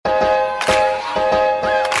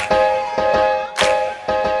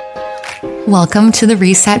Welcome to the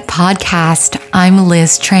Reset Podcast. I'm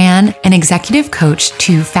Liz Tran, an executive coach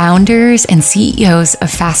to founders and CEOs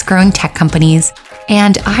of fast-growing tech companies,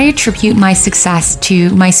 and I attribute my success to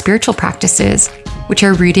my spiritual practices, which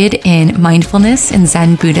are rooted in mindfulness and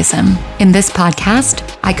Zen Buddhism. In this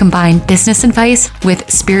podcast, I combine business advice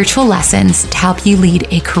with spiritual lessons to help you lead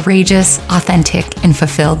a courageous, authentic, and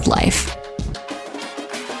fulfilled life.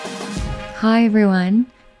 Hi, everyone.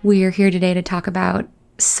 We are here today to talk about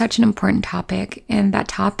such an important topic, and that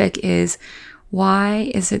topic is,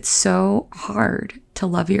 why is it so hard to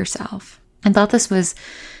love yourself? I thought this was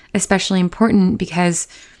especially important because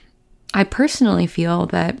I personally feel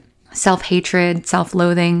that self-hatred,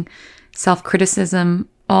 self-loathing, self-criticism,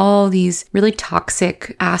 all these really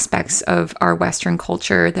toxic aspects of our Western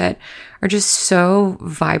culture that are just so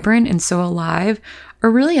vibrant and so alive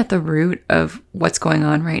are really at the root of what's going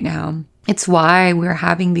on right now. It's why we're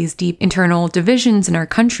having these deep internal divisions in our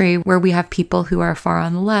country where we have people who are far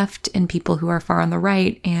on the left and people who are far on the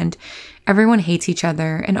right, and everyone hates each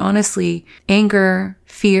other. And honestly, anger,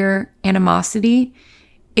 fear, animosity,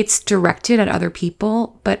 it's directed at other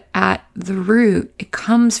people, but at the root, it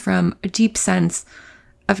comes from a deep sense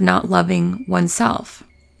of not loving oneself.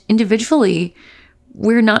 Individually,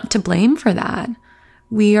 we're not to blame for that.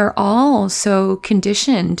 We are all so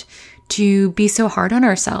conditioned to be so hard on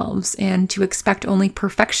ourselves and to expect only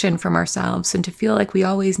perfection from ourselves and to feel like we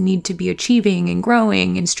always need to be achieving and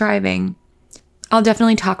growing and striving. I'll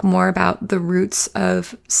definitely talk more about the roots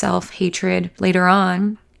of self-hatred later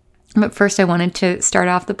on. But first, I wanted to start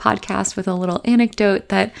off the podcast with a little anecdote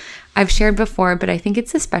that I've shared before, but I think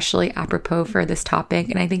it's especially apropos for this topic.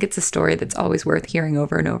 And I think it's a story that's always worth hearing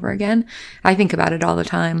over and over again. I think about it all the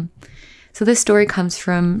time. So this story comes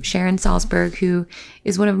from Sharon Salzberg, who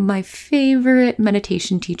is one of my favorite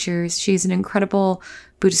meditation teachers. She's an incredible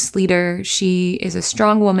Buddhist leader. She is a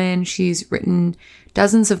strong woman. She's written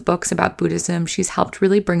dozens of books about Buddhism. She's helped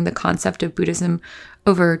really bring the concept of Buddhism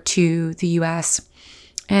over to the US.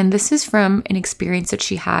 And this is from an experience that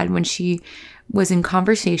she had when she was in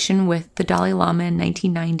conversation with the Dalai Lama in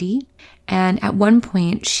 1990. And at one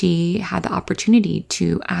point, she had the opportunity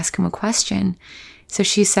to ask him a question. So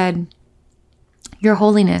she said, "Your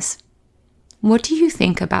Holiness, what do you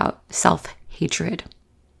think about self-hatred?"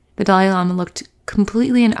 The Dalai Lama looked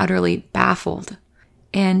completely and utterly baffled,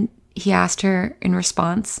 and he asked her in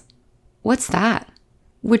response, "What's that?"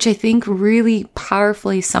 Which I think really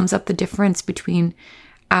powerfully sums up the difference between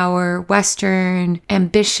our Western,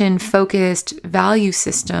 ambition-focused value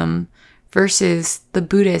system versus the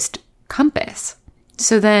Buddhist compass.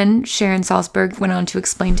 So then Sharon Salzberg went on to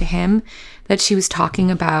explain to him that she was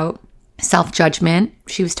talking about self-judgment.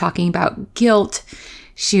 She was talking about guilt.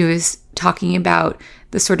 She was talking about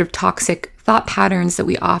the sort of toxic thought patterns that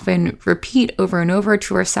we often repeat over and over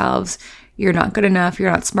to ourselves. You're not good enough.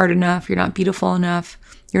 You're not smart enough. You're not beautiful enough.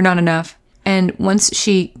 You're not enough. And once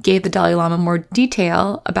she gave the Dalai Lama more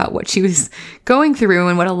detail about what she was going through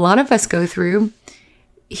and what a lot of us go through,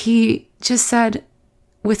 he just said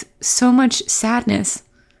with so much sadness,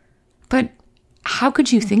 "But how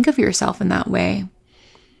could you think of yourself in that way?"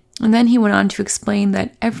 And then he went on to explain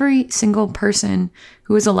that every single person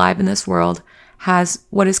who is alive in this world has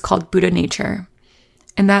what is called Buddha nature.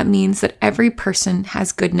 And that means that every person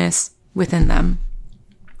has goodness within them.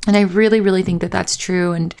 And I really, really think that that's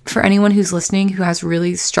true. And for anyone who's listening who has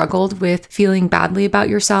really struggled with feeling badly about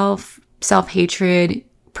yourself, self-hatred,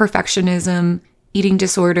 perfectionism, eating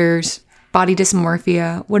disorders, body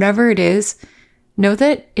dysmorphia, whatever it is, know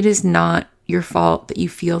that it is not your fault that you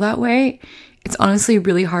feel that way. It's honestly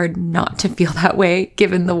really hard not to feel that way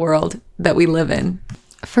given the world that we live in.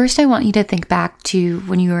 First, I want you to think back to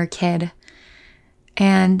when you were a kid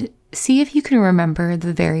and see if you can remember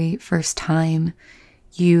the very first time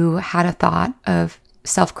you had a thought of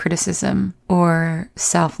self-criticism or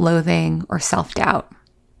self-loathing or self-doubt.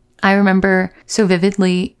 I remember so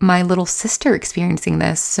vividly my little sister experiencing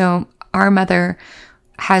this. So our mother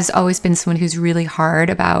has always been someone who's really hard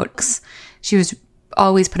about, she was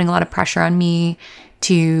always putting a lot of pressure on me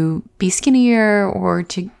to be skinnier or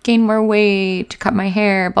to gain more weight, to cut my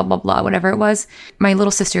hair, blah, blah, blah, whatever it was. My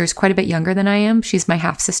little sister is quite a bit younger than I am. She's my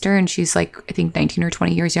half sister and she's like, I think 19 or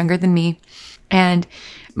 20 years younger than me. And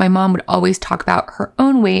my mom would always talk about her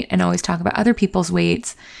own weight and always talk about other people's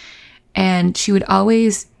weights. And she would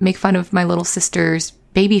always make fun of my little sister's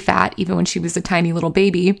baby fat, even when she was a tiny little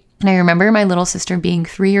baby. And I remember my little sister being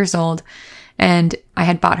 3 years old, and I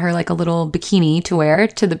had bought her like a little bikini to wear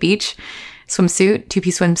to the beach, swimsuit,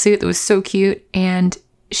 two-piece swimsuit that was so cute. And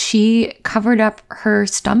she covered up her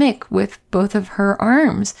stomach with both of her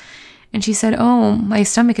arms. And she said, oh, my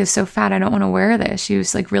stomach is so fat, I don't want to wear this. She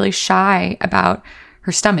was like really shy about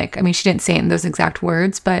her stomach. I mean, she didn't say it in those exact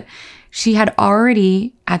words, but she had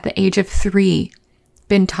already, at the age of 3,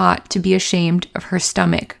 been taught to be ashamed of her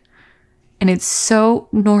stomach. And it's so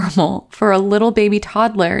normal for a little baby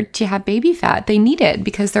toddler to have baby fat. They need it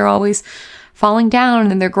because they're always falling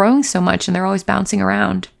down and they're growing so much and they're always bouncing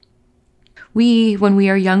around. We, when we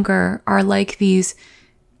are younger, are like these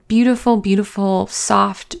beautiful, beautiful,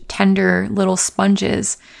 soft, tender little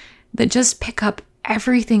sponges that just pick up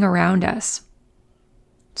everything around us.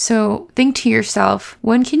 So think to yourself,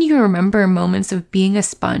 when can you remember moments of being a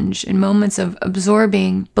sponge and moments of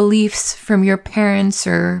absorbing beliefs from your parents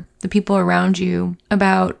or the people around you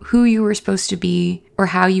about who you were supposed to be or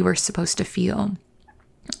how you were supposed to feel?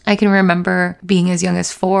 I can remember being as young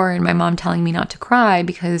as 4 and my mom telling me not to cry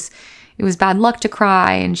because it was bad luck to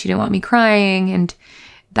cry and she didn't want me crying. And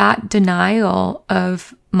that denial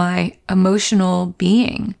of my emotional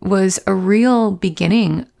being was a real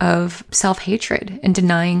beginning of self-hatred and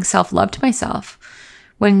denying self-love to myself.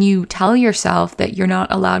 When you tell yourself that you're not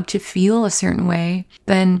allowed to feel a certain way,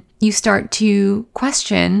 then you start to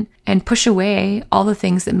question and push away all the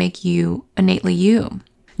things that make you innately you.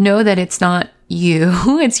 Know that it's not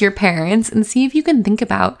you, it's your parents, and see if you can think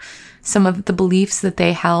about some of the beliefs that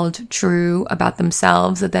they held true about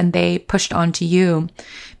themselves that then they pushed onto you.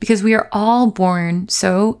 Because we are all born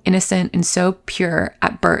so innocent and so pure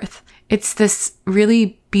at birth. It's this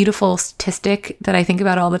really beautiful statistic that I think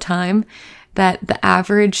about all the time, that the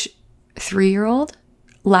average 3-year-old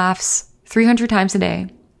laughs 300 times a day,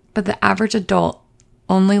 but the average adult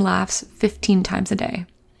only laughs 15 times a day.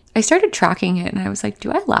 I started tracking it and I was like,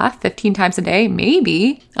 do I laugh 15 times a day?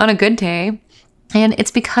 Maybe on a good day. And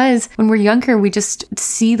it's because when we're younger, we just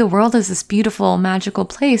see the world as this beautiful, magical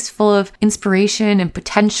place full of inspiration and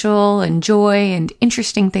potential and joy and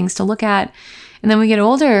interesting things to look at. And then we get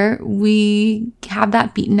older, we have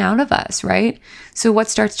that beaten out of us, right? So what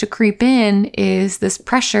starts to creep in is this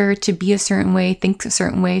pressure to be a certain way, think a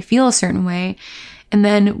certain way, feel a certain way. And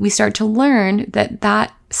then we start to learn that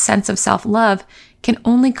that sense of self-love can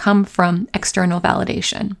only come from external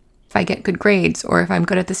validation. If I get good grades, or if I'm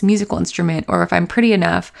good at this musical instrument, or if I'm pretty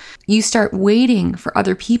enough, you start waiting for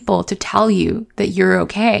other people to tell you that you're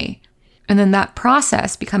okay. And then that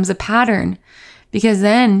process becomes a pattern, because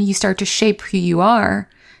then you start to shape who you are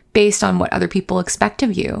based on what other people expect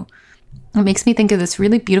of you. It makes me think of this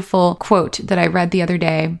really beautiful quote that I read the other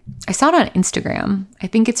day. I saw it on Instagram. I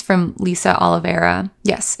think it's from Lisa Oliveira.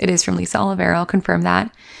 Yes, it is from Lisa Oliveira. I'll confirm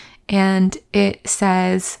that. And it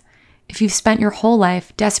says, if you've spent your whole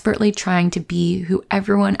life desperately trying to be who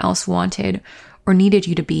everyone else wanted or needed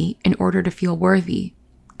you to be in order to feel worthy,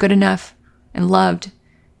 good enough, and loved,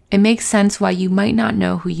 it makes sense why you might not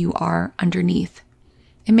know who you are underneath.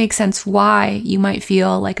 It makes sense why you might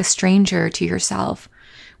feel like a stranger to yourself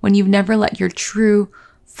when you've never let your true,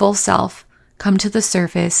 full self come to the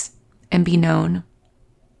surface and be known.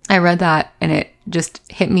 I read that and it just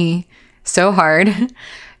hit me so hard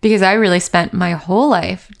because I really spent my whole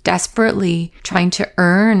life desperately trying to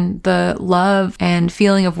earn the love and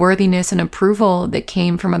feeling of worthiness and approval that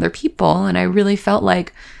came from other people. And I really felt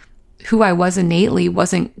like who I was innately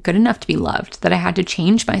wasn't good enough to be loved, that I had to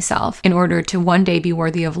change myself in order to one day be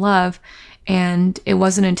worthy of love. And it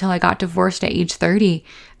wasn't until I got divorced at age 30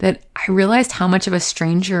 that I realized how much of a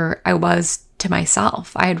stranger I was to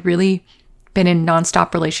myself. I had really been in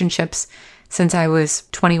nonstop relationships since I was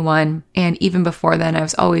 21. And even before then, I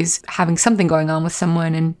was always having something going on with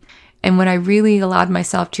someone. And when I really allowed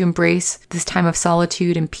myself to embrace this time of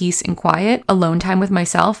solitude and peace and quiet, alone time with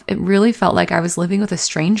myself, it really felt like I was living with a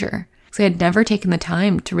stranger because I had never taken the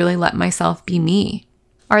time to really let myself be me.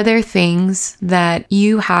 Are there things that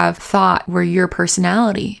you have thought were your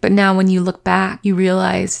personality, but now when you look back, you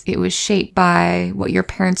realize it was shaped by what your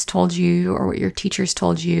parents told you or what your teachers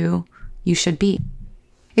told you you should be?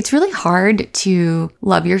 It's really hard to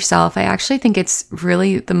love yourself. I actually think it's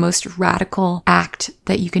really the most radical act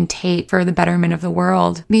that you can take for the betterment of the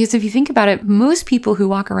world. Because if you think about it, most people who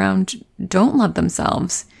walk around don't love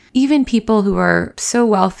themselves. Even people who are so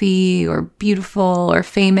wealthy or beautiful or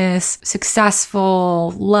famous,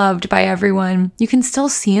 successful, loved by everyone, you can still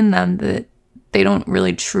see in them that they don't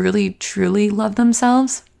really truly love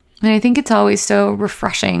themselves. And I think it's always so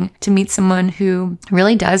refreshing to meet someone who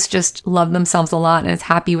really does just love themselves a lot and is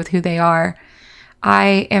happy with who they are.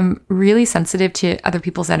 I am really sensitive to other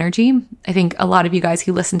people's energy. I think a lot of you guys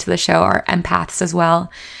who listen to the show are empaths as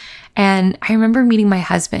well. And I remember meeting my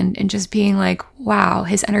husband and just being like, wow,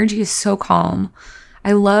 his energy is so calm.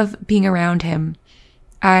 I love being around him.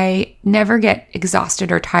 I never get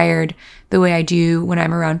exhausted or tired the way I do when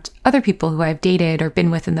I'm around other people who I've dated or been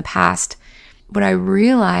with in the past. What I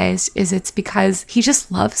realized is it's because he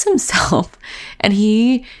just loves himself and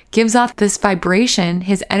he gives off this vibration.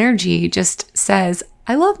 His energy just says,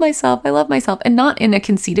 I love myself, and not in a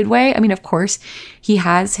conceited way. I mean, of course, he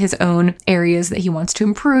has his own areas that he wants to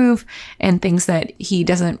improve and things that he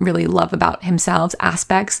doesn't really love about himself,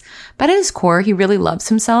 aspects, but at his core, he really loves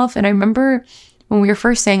himself. And I remember when we were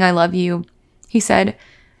first saying, I love you, he said,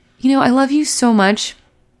 I love you so much.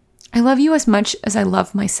 I love you as much as I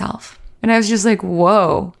love myself. And I was just like,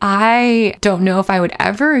 whoa, I don't know if I would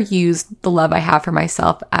ever use the love I have for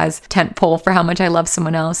myself as tentpole for how much I love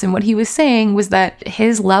someone else. And what he was saying was that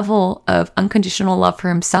his level of unconditional love for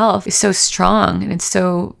himself is so strong and it's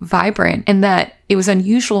so vibrant, and that it was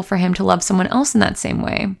unusual for him to love someone else in that same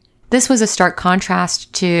way. This was a stark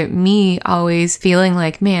contrast to me always feeling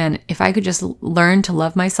like, man, if I could just learn to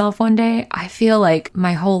love myself one day, I feel like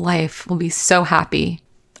my whole life will be so happy.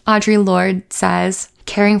 Audre Lorde says,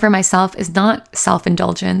 caring for myself is not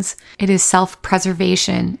self-indulgence, it is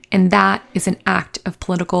self-preservation, and that is an act of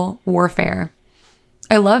political warfare.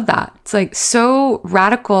 I love that. It's like so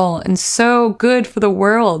radical and so good for the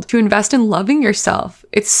world to invest in loving yourself.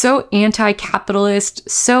 It's so anti-capitalist,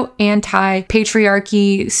 so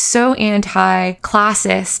anti-patriarchy, so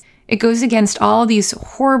anti-classist. It goes against all these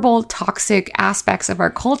horrible, toxic aspects of our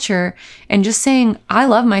culture, and just saying, I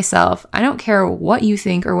love myself. I don't care what you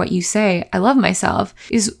think or what you say. I love myself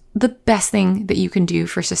is the best thing that you can do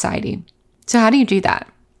for society. So how do you do that?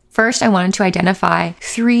 First, I wanted to identify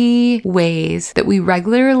 3 ways that we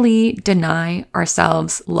regularly deny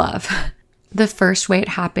ourselves love. The first way it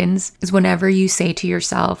happens is whenever you say to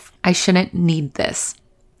yourself, I shouldn't need this.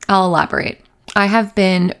 I'll elaborate. I have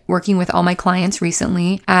been working with all my clients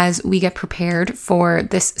recently as we get prepared for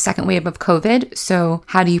this second wave of COVID. So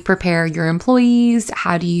how do you prepare your employees?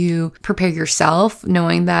 How do you prepare yourself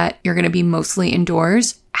knowing that you're going to be mostly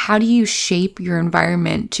indoors? How do you shape your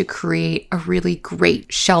environment to create a really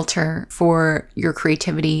great shelter for your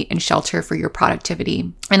creativity and shelter for your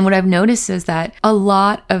productivity? And what I've noticed is that a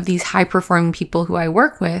lot of these high-performing people who I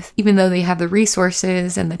work with, even though they have the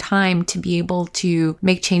resources and the time to be able to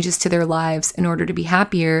make changes to their lives in order to be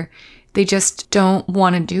happier, they just don't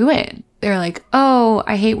want to do it. They're like, oh,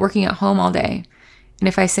 I hate working at home all day. And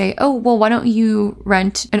if I say, oh, well, why don't you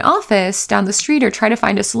rent an office down the street or try to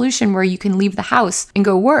find a solution where you can leave the house and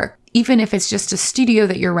go work, even if it's just a studio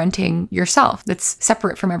that you're renting yourself that's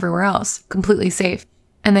separate from everywhere else, completely safe.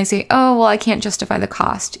 And they say, oh, well, I can't justify the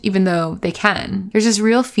cost, even though they can. There's this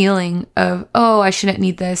real feeling of, oh, I shouldn't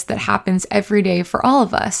need this that happens every day for all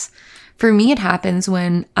of us. For me, it happens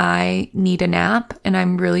when I need a nap and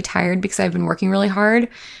I'm really tired because I've been working really hard.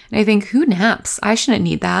 And I think, who naps? I shouldn't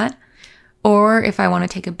need that. Or if I want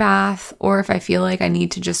to take a bath, or if I feel like I need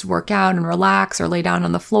to just work out and relax or lay down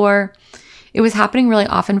on the floor. It was happening really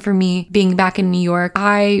often for me being back in New York.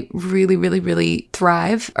 I really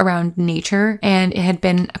thrive around nature, and it had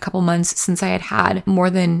been a couple months since I had had more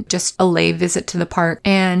than just a lay visit to the park.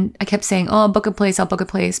 And I kept saying, oh, I'll book a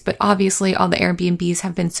place. But obviously all the Airbnbs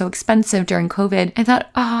have been so expensive during COVID. I thought,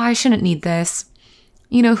 oh, I shouldn't need this.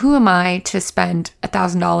 Who am I to spend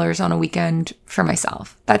 $1,000 on a weekend for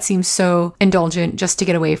myself? That seems so indulgent just to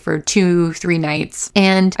get away for 2-3 nights.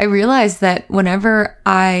 And I realized that whenever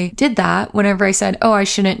I did that, whenever I said, oh, I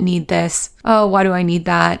shouldn't need this. Oh, why do I need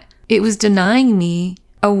that? It was denying me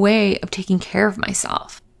a way of taking care of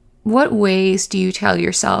myself. What ways do you tell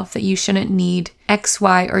yourself that you shouldn't need X,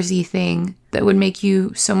 Y, or Z thing that would make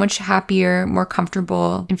you so much happier, more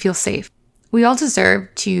comfortable, and feel safe? We all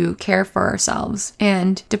deserve to care for ourselves,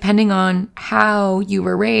 and depending on how you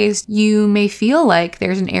were raised, you may feel like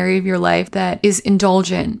there's an area of your life that is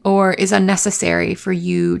indulgent or is unnecessary for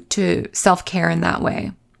you to self-care in that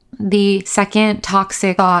way. The second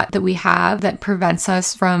toxic thought that we have that prevents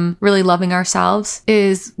us from really loving ourselves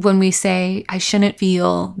is when we say, I shouldn't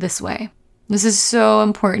feel this way. This is so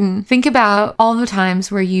important. Think about all the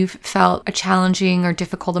times where you've felt a challenging or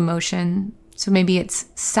difficult emotion. So maybe it's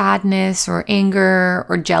sadness or anger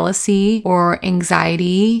or jealousy or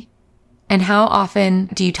anxiety. And how often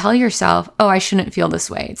do you tell yourself, oh, I shouldn't feel this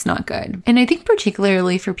way. It's not good. And I think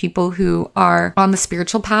particularly for people who are on the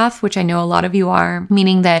spiritual path, which I know a lot of you are,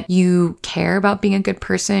 meaning that you care about being a good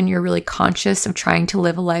person. You're really conscious of trying to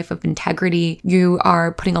live a life of integrity. You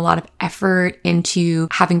are putting a lot of effort into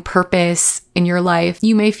having purpose in your life.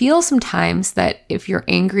 You may feel sometimes that if you're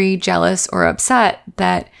angry, jealous, or upset,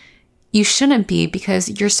 that you shouldn't be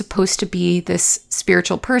because you're supposed to be this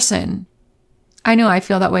spiritual person. I know I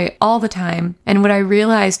feel that way all the time. And what I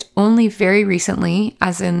realized only very recently,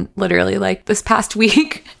 as in literally like this past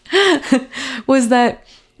week, was that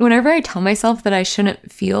whenever I tell myself that I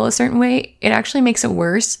shouldn't feel a certain way, it actually makes it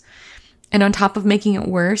worse. And on top of making it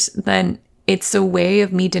worse, then it's a way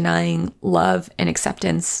of me denying love and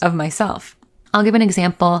acceptance of myself. I'll give an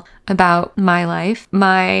example about my life.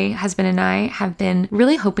 My husband and I have been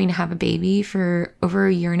really hoping to have a baby for over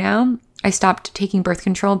a year now. I stopped taking birth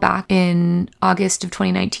control back in August of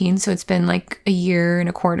 2019, so it's been like a year and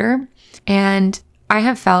a quarter. And I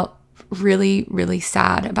have felt really, really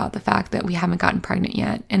sad about the fact that we haven't gotten pregnant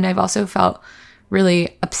yet. And I've also felt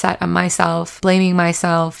really upset at myself, blaming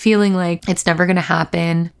myself, feeling like it's never going to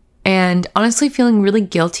happen. And honestly, feeling really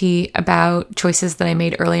guilty about choices that I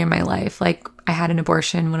made earlier in my life. Like I had an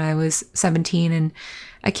abortion when I was 17, and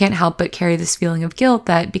I can't help but carry this feeling of guilt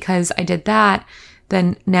that because I did that,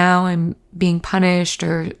 then now I'm being punished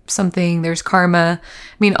or something. There's karma.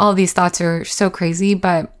 I mean, all these thoughts are so crazy,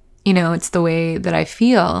 but it's the way that I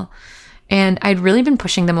feel. And I'd really been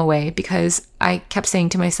pushing them away because I kept saying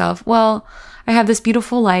to myself, well, I have this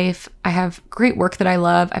beautiful life. I have great work that I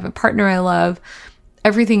love. I have a partner I love.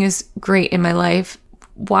 Everything is great in my life.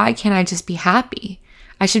 Why can't I just be happy?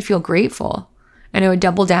 I should feel grateful. And I would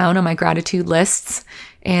double down on my gratitude lists,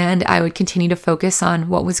 and I would continue to focus on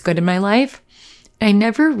what was good in my life. And I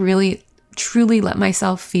never really truly let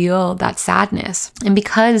myself feel that sadness. And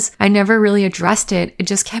because I never really addressed it, it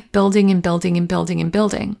just kept building and building and building and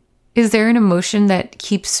building. Is there an emotion that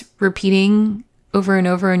keeps repeating over and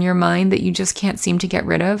over in your mind that you just can't seem to get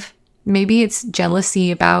rid of? Maybe it's jealousy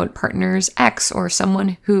about partner's ex or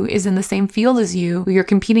someone who is in the same field as you, who you're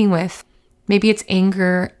competing with. Maybe it's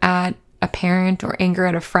anger at a parent or anger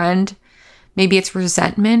at a friend. Maybe it's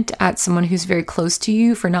resentment at someone who's very close to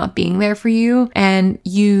you for not being there for you, and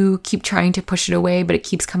you keep trying to push it away, but it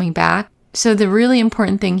keeps coming back. So the really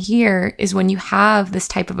important thing here is when you have this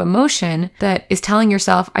type of emotion that is telling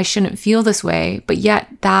yourself, I shouldn't feel this way, but yet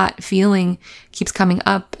that feeling keeps coming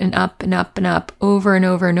up and up and up and up over and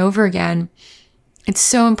over and over again, it's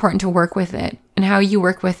so important to work with it. And how you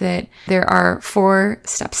work with it, there are 4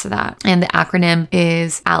 steps to that. And the acronym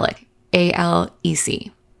is ALEC,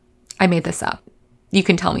 A-L-E-C. I made this up. You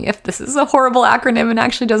can tell me if this is a horrible acronym and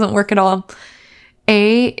actually doesn't work at all.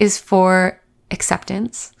 A is for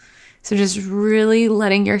acceptance. So just really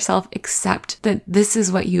letting yourself accept that this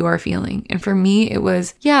is what you are feeling. And for me, it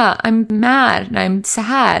was, yeah, I'm mad and I'm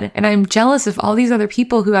sad and I'm jealous of all these other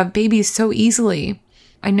people who have babies so easily.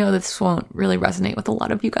 I know this won't really resonate with a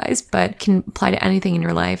lot of you guys, but can apply to anything in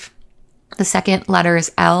your life. The second letter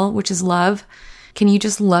is L, which is love. Can you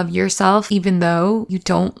just love yourself even though you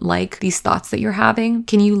don't like these thoughts that you're having?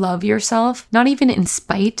 Can you love yourself, not even in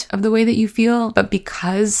spite of the way that you feel, but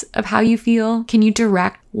because of how you feel? Can you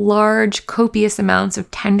direct large, copious amounts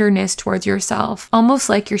of tenderness towards yourself, almost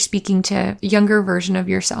like you're speaking to a younger version of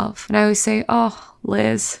yourself? And I always say, oh,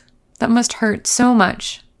 Liz, that must hurt so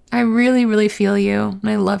much. I really, really feel you and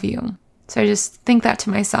I love you. So I just think that to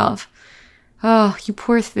myself. Oh, you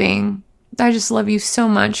poor thing. I just love you so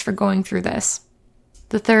much for going through this.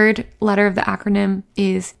 The third letter of the acronym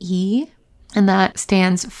is E, and that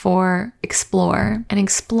stands for explore. And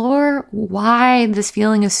explore why this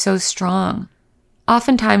feeling is so strong.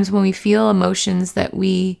 Oftentimes when we feel emotions that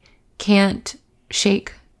we can't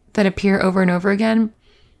shake, that appear over and over again,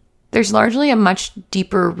 there's largely a much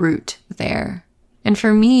deeper root there. And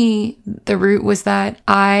for me, the root was that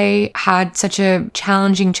I had such a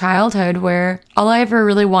challenging childhood where all I ever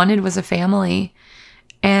really wanted was a family.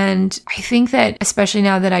 And I think that especially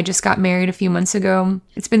now that I just got married a few months ago,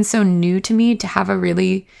 it's been so new to me to have a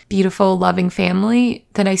really beautiful, loving family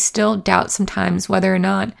that I still doubt sometimes whether or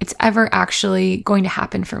not it's ever actually going to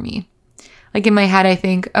happen for me. Like in my head, I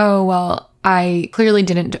think, oh, well, I clearly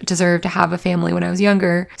didn't deserve to have a family when I was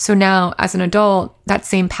younger. So now as an adult, that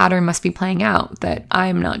same pattern must be playing out, that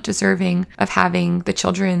I'm not deserving of having the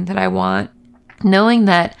children that I want. Knowing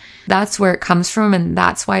that that's where it comes from and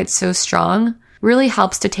that's why it's so strong really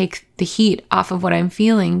helps to take the heat off of what I'm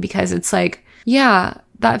feeling, because it's like, yeah,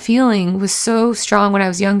 that feeling was so strong when I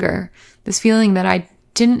was younger. This feeling that I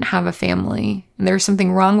didn't have a family and there was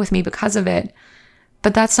something wrong with me because of it.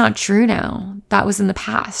 But that's not true now. That was in the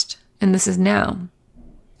past and this is now.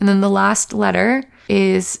 And then the last letter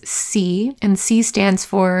is C, and C stands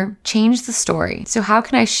for change the story. So how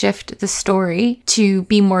can I shift the story to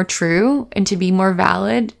be more true and to be more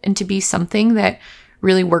valid and to be something that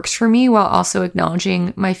really works for me while also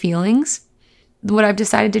acknowledging my feelings? What I've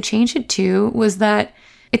decided to change it to was that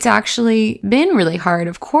it's actually been really hard,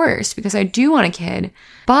 of course, because I do want a kid,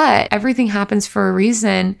 but everything happens for a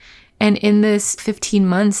reason. And in this 15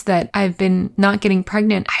 months that I've been not getting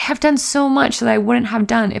pregnant, I have done so much that I wouldn't have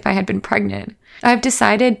done if I had been pregnant. I've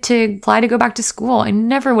decided to apply to go back to school. I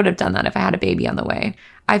never would have done that if I had a baby on the way.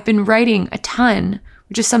 I've been writing a ton,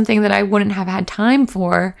 which is something that I wouldn't have had time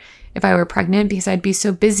for if I were pregnant, because I'd be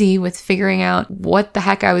so busy with figuring out what the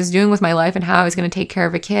heck I was doing with my life and how I was going to take care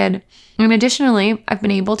of a kid. And additionally, I've been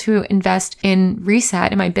able to invest in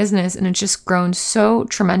Reset in my business, and it's just grown so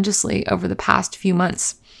tremendously over the past few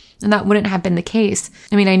months. And that wouldn't have been the case.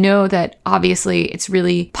 I mean, I know that obviously it's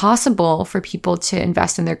really possible for people to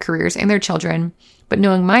invest in their careers and their children, but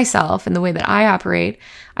knowing myself and the way that I operate,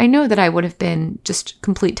 I know that I would have been just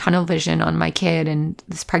complete tunnel vision on my kid and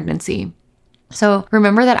this pregnancy. So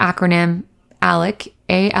remember that acronym, ALEC,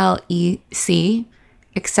 A-L-E-C,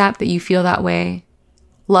 accept that you feel that way.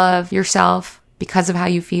 Love yourself because of how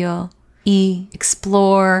you feel. E,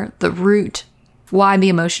 explore the root, why the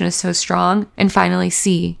emotion is so strong. And finally,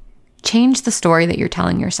 C, change the story that you're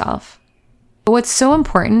telling yourself. What's so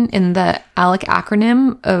important in the ALEC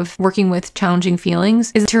acronym of working with challenging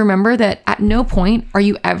feelings is to remember that at no point are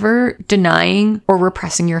you ever denying or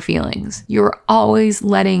repressing your feelings. You're always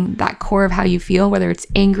letting that core of how you feel, whether it's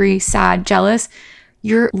angry, sad, jealous,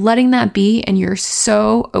 you're letting that be, and you're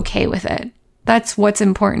so okay with it. That's what's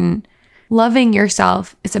important. Loving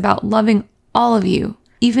yourself is about loving all of you,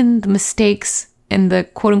 even the mistakes and the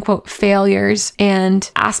quote unquote failures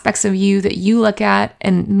and aspects of you that you look at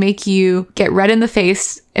and make you get red in the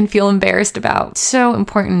face and feel embarrassed about. So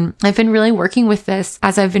important. I've been really working with this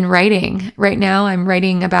as I've been writing. Right now, I'm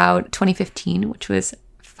writing about 2015, which was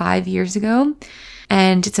 5 years ago.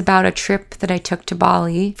 And it's about a trip that I took to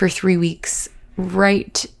Bali for 3 weeks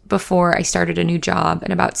right before I started a new job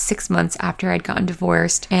and about 6 months after I'd gotten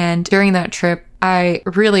divorced. And during that trip, I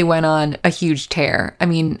really went on a huge tear. I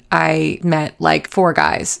mean, I met like 4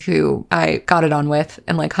 guys who I got it on with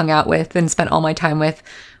and like hung out with and spent all my time with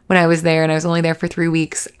when I was there. And I was only there for 3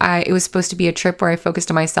 weeks. It was supposed to be a trip where I focused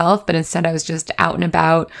on myself, but instead I was just out and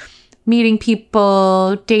about, meeting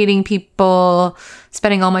people, dating people,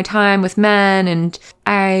 spending all my time with men. And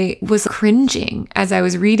I was cringing as I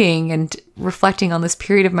was reading and reflecting on this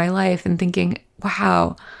period of my life and thinking,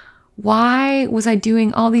 wow, why was I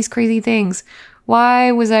doing all these crazy things?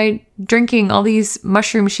 Why was I drinking all these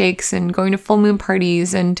mushroom shakes and going to full moon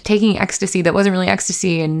parties and taking ecstasy that wasn't really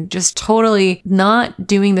ecstasy and just totally not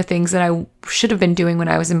doing the things that I should have been doing when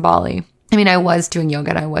I was in Bali? I mean, I was doing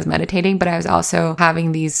yoga and I was meditating, but I was also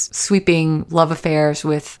having these sweeping love affairs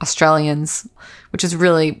with Australians, which is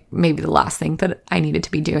really maybe the last thing that I needed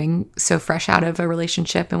to be doing, so fresh out of a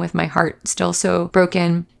relationship and with my heart still so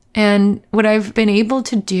broken. And what I've been able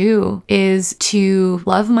to do is to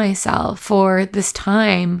love myself for this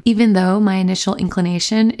time, even though my initial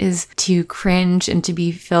inclination is to cringe and to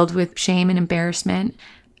be filled with shame and embarrassment.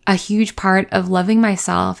 A huge part of loving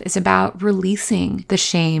myself is about releasing the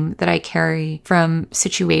shame that I carry from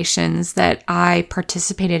situations that I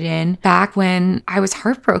participated in back when I was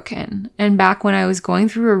heartbroken and back when I was going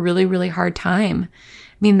through a really, really hard time.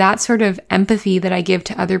 I mean, that sort of empathy that I give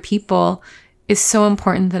to other people is so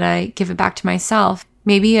important that I give it back to myself.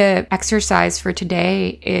 Maybe an exercise for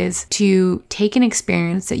today is to take an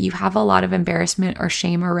experience that you have a lot of embarrassment or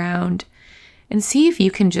shame around and see if you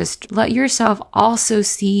can just let yourself also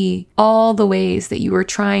see all the ways that you were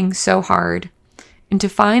trying so hard and to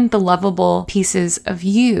find the lovable pieces of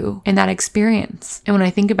you in that experience. And when I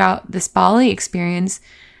think about this Bali experience,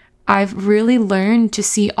 I've really learned to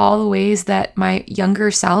see all the ways that my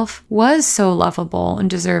younger self was so lovable and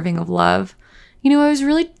deserving of love. You know, I was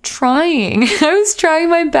really trying. I was trying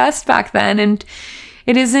my best back then, and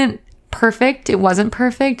it isn't perfect. It wasn't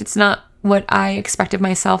perfect. It's not what I expect of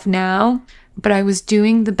myself now, but I was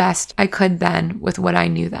doing the best I could then with what I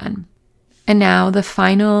knew then. And now the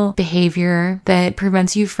final behavior that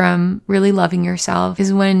prevents you from really loving yourself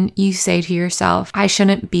is when you say to yourself, I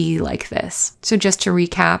shouldn't be like this. So just to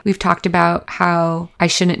recap, we've talked about how I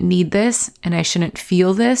shouldn't need this and I shouldn't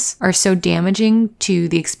feel this are so damaging to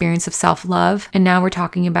the experience of self-love. And now we're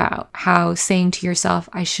talking about how saying to yourself,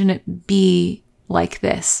 I shouldn't be like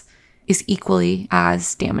this is equally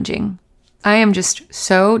as damaging. I am just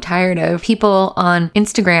so tired of people on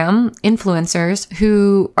Instagram, influencers,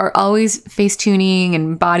 who are always face tuning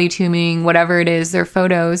and body tuning, whatever it is, their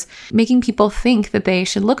photos, making people think that they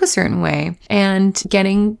should look a certain way and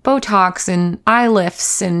getting Botox and eye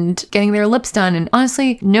lifts and getting their lips done. And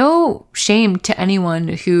honestly, no shame to anyone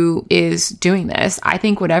who is doing this. I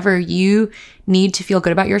think whatever you need to feel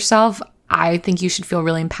good about yourself, I think you should feel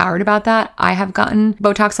really empowered about that. I have gotten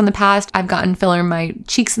Botox in the past. I've gotten filler in my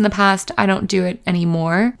cheeks in the past. I don't do it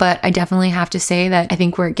anymore. But I definitely have to say that I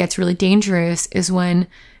think where it gets really dangerous is when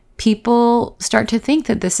people start to think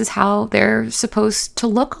that this is how they're supposed to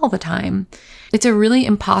look all the time. It's a really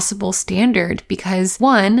impossible standard because,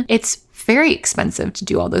 one, it's very expensive to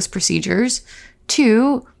do all those procedures.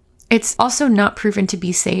 2, it's also not proven to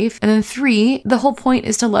be safe. And then 3, the whole point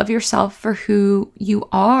is to love yourself for who you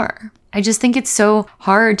are. I just think it's so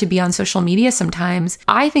hard to be on social media sometimes.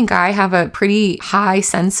 I think I have a pretty high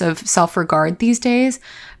sense of self-regard these days,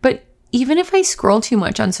 but even if I scroll too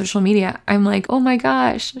much on social media, I'm like, oh my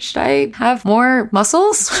gosh, should I have more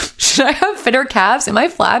muscles? Should I have fitter calves? Am I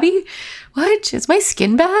flabby? What? Is my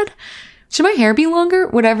skin bad? Should my hair be longer?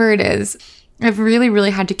 Whatever it is. I've really,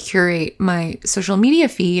 really had to curate my social media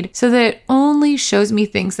feed so that it only shows me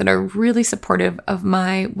things that are really supportive of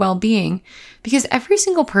my well-being, because every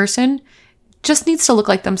single person just needs to look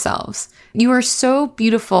like themselves. You are so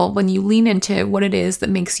beautiful when you lean into what it is that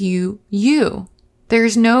makes you you.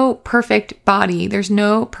 There's no perfect body. There's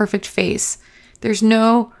no perfect face. There's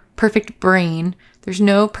no perfect brain. There's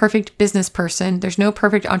no perfect business person. There's no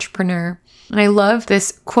perfect entrepreneur. And I love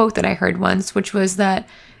this quote that I heard once, which was that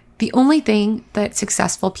the only thing that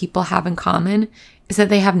successful people have in common is that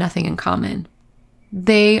they have nothing in common.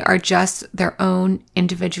 They are just their own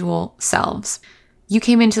individual selves. You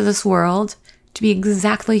came into this world to be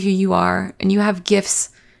exactly who you are, and you have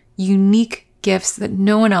gifts, unique gifts that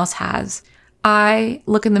no one else has. I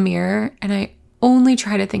look in the mirror and I only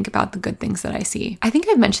try to think about the good things that I see. I think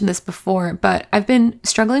I've mentioned this before, but I've been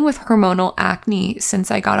struggling with hormonal acne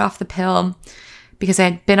since I got off the pill, because I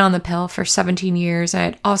had been on the pill for 17 years. I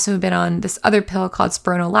had also been on this other pill called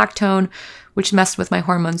spironolactone, which messed with my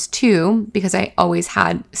hormones too, because I always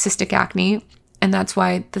had cystic acne. And that's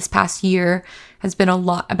why this past year has been a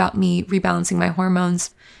lot about me rebalancing my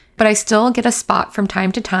hormones. But I still get a spot from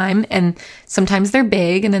time to time, and sometimes they're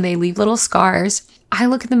big and then they leave little scars. I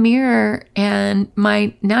look in the mirror and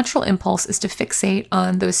my natural impulse is to fixate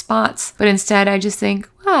on those spots. But instead I just think,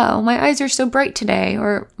 wow, my eyes are so bright today,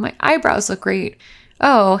 or my eyebrows look great.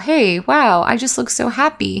 Oh, hey, wow, I just look so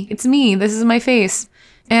happy. It's me. This is my face.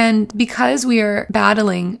 And because we are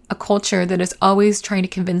battling a culture that is always trying to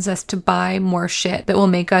convince us to buy more shit that will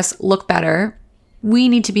make us look better, we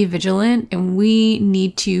need to be vigilant and we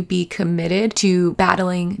need to be committed to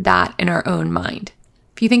battling that in our own mind.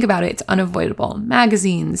 If you think about it, it's unavoidable.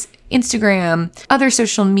 Magazines, Instagram, other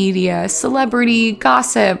social media, celebrity,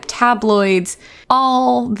 gossip, tabloids,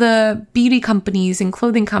 all the beauty companies and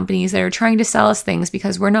clothing companies that are trying to sell us things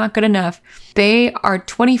because we're not good enough. They are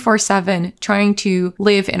 24/7 trying to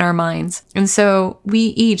live in our minds. And so we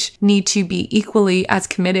each need to be equally as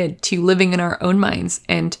committed to living in our own minds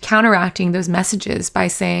and counteracting those messages by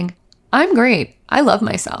saying, I'm great. I love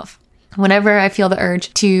myself. Whenever I feel the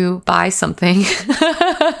urge to buy something,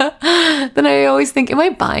 then I always think, am I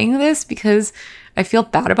buying this because I feel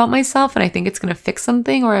bad about myself and I think it's going to fix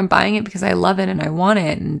something, or I'm buying it because I love it and I want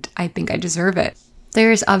it and I think I deserve it?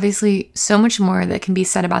 There's obviously so much more that can be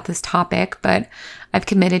said about this topic, but I've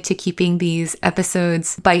committed to keeping these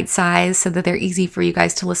episodes bite-sized so that they're easy for you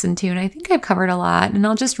guys to listen to. And I think I've covered a lot, and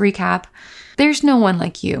I'll just recap. There's no one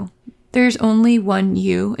like you. There's only one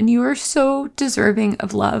you, and you are so deserving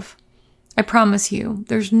of love. I promise you,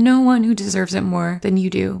 there's no one who deserves it more than you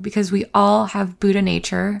do, because we all have Buddha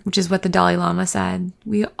nature, which is what the Dalai Lama said.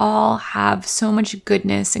 We all have so much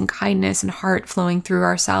goodness and kindness and heart flowing through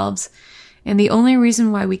ourselves. And the only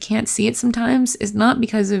reason why we can't see it sometimes is not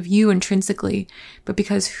because of you intrinsically, but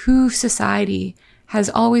because who society has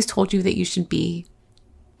always told you that you should be.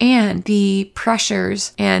 And the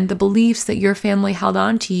pressures and the beliefs that your family held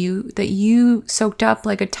on to you, that you soaked up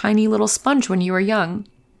like a tiny little sponge when you were young.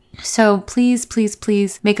 So please, please,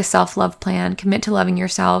 please make a self-love plan. Commit to loving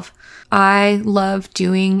yourself. I love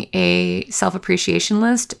doing a self-appreciation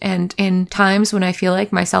list. And in times when I feel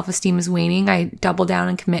like my self-esteem is waning, I double down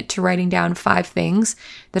and commit to writing down 5 things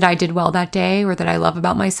that I did well that day or that I love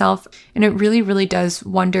about myself. And it really, really does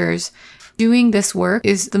wonders. Doing this work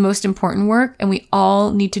is the most important work, and we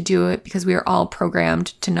all need to do it because we are all programmed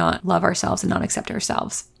to not love ourselves and not accept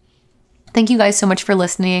ourselves. Thank you guys so much for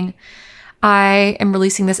listening. I am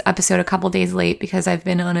releasing this episode a couple days late because I've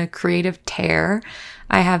been on a creative tear.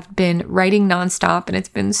 I have been writing nonstop and it's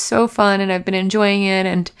been so fun and I've been enjoying it,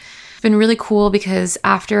 and it's been really cool because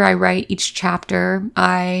after I write each chapter,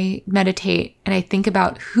 I meditate and I think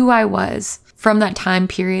about who I was from that time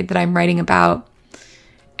period that I'm writing about.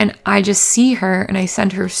 And I just see her and I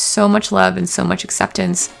send her so much love and so much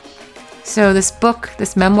acceptance. So this book,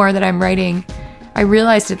 this memoir that I'm writing, I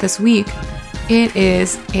realized it this week. It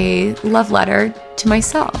is a love letter to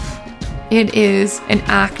myself. It is an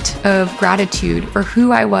act of gratitude for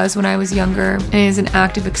who I was when I was younger. And it is an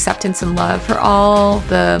act of acceptance and love for all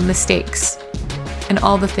the mistakes and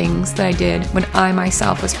all the things that I did when I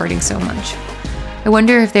myself was hurting so much. I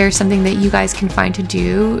wonder if there's something that you guys can find to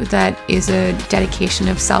do that is a dedication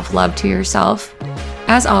of self-love to yourself.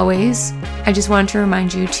 as always, I just wanted to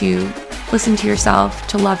remind you to listen to yourself,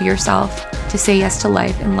 to love yourself, to say yes to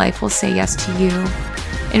life, and life will say yes to you.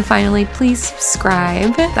 And finally, please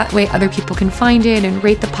subscribe. That way other people can find it, and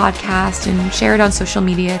rate the podcast and share it on social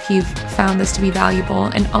media if you've found this to be valuable.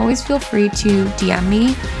 And always feel free to DM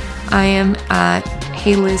me. I am at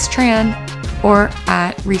HeyLizTran or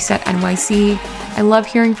at Reset NYC. I love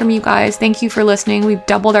hearing from you guys. Thank you for listening. We've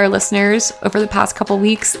doubled our listeners over the past couple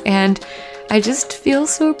weeks, and I just feel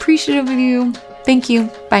so appreciative of you. Thank you.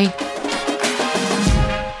 Bye.